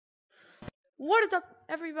What is up,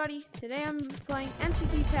 everybody? Today I'm playing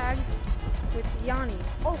Entity Tag with Yanni.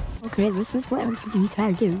 Oh, okay, this is what Entity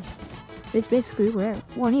Tag is. It's basically where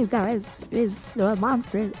one of you guys is the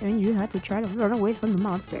monster and you have to try to run away from the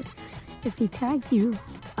monster. If he tags you,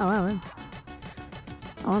 the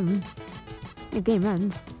game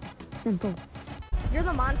ends. Simple. You're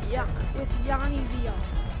the monster. Yeah, with Yanni VR.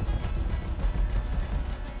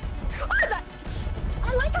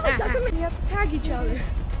 I like how it doesn't. We have to tag each other.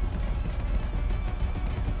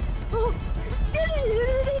 Oh. You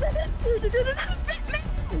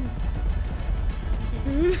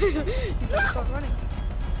better stop running.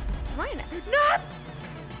 Mine. No!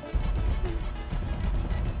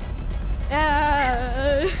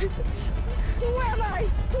 Where am I?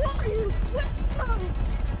 Who are you? Where am I?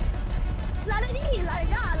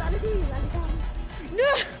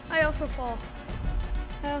 No! I also fall.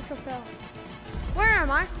 I also fell. Where am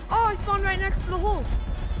I? Oh, I spawned right next to the holes.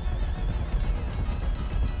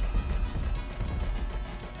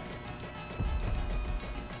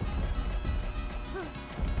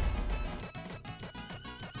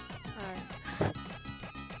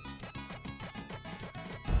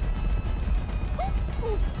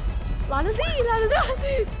 La-da-dee, la-da-da.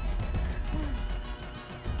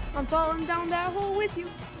 I'm falling down that hole with you.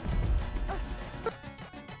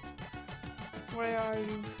 Where are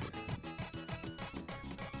you?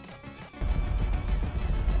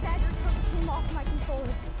 The dagger came off my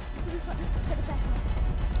controller. Please let me put it back on.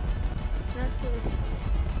 That's it.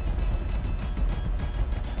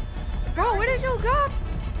 Bro, where did you go?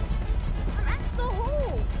 I'm at the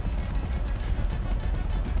hole.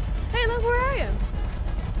 Hey, look where I am.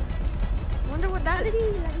 Wonder what that is.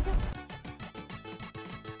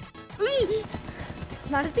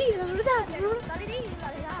 La-da-dee, la-da-da.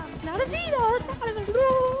 La-da-dee, la-da-da.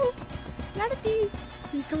 La-da-dee.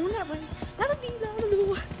 He's going that way. La-da-dee,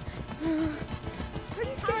 la-da-da.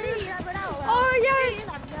 Pretty scary. Oh, yes.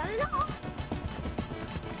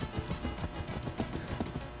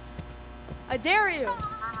 I dare you.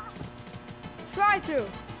 Try to.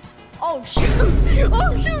 Oh, shoot.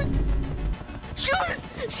 Oh, shoot. Shoes.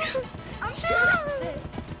 Shoes. I'm shoes.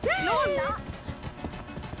 No, I'm not.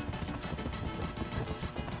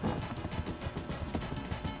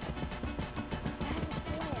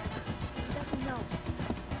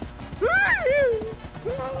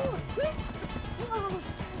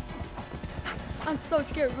 I'm so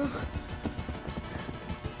scared, bro.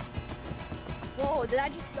 Whoa, did I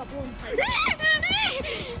just double and pipe?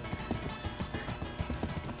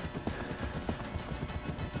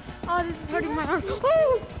 Oh, this is hurting my arm.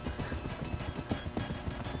 Holes!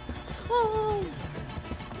 Holes!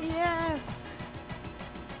 Yes!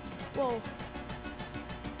 Whoa.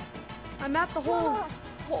 I'm at the holes.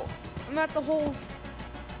 I'm at the holes.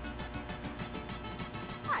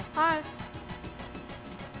 Hi. Hi.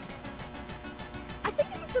 I think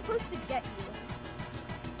I'm supposed to get you.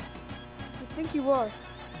 I think you are.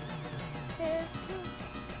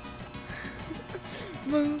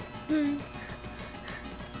 Move, move.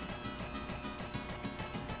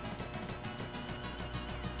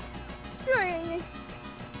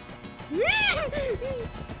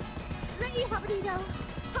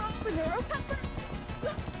 Habanero pepper.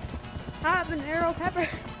 Habanero pepper.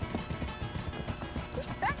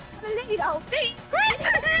 That's tomato.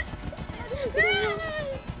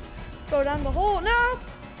 Go down the hole. No.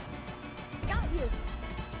 Got you.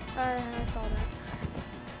 I saw that.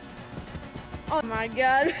 Oh my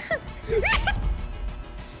god.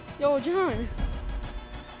 Yo, John.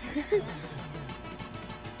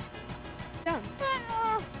 Done.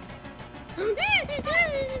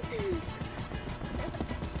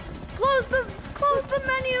 Close the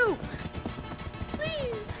menu.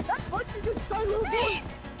 Please. That's what you just saw, little boy.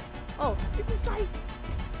 Oh. It's inside.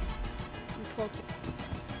 You cloaked it.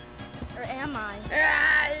 Or am I?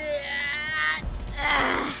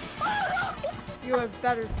 You had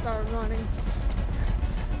better start running.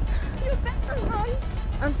 You better run.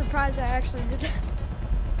 I'm surprised I actually did that.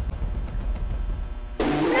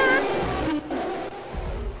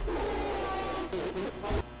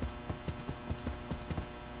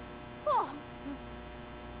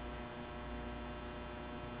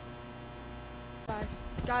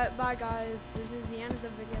 Bye guys, this is the end of the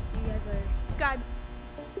video. See you guys later. Subscribe.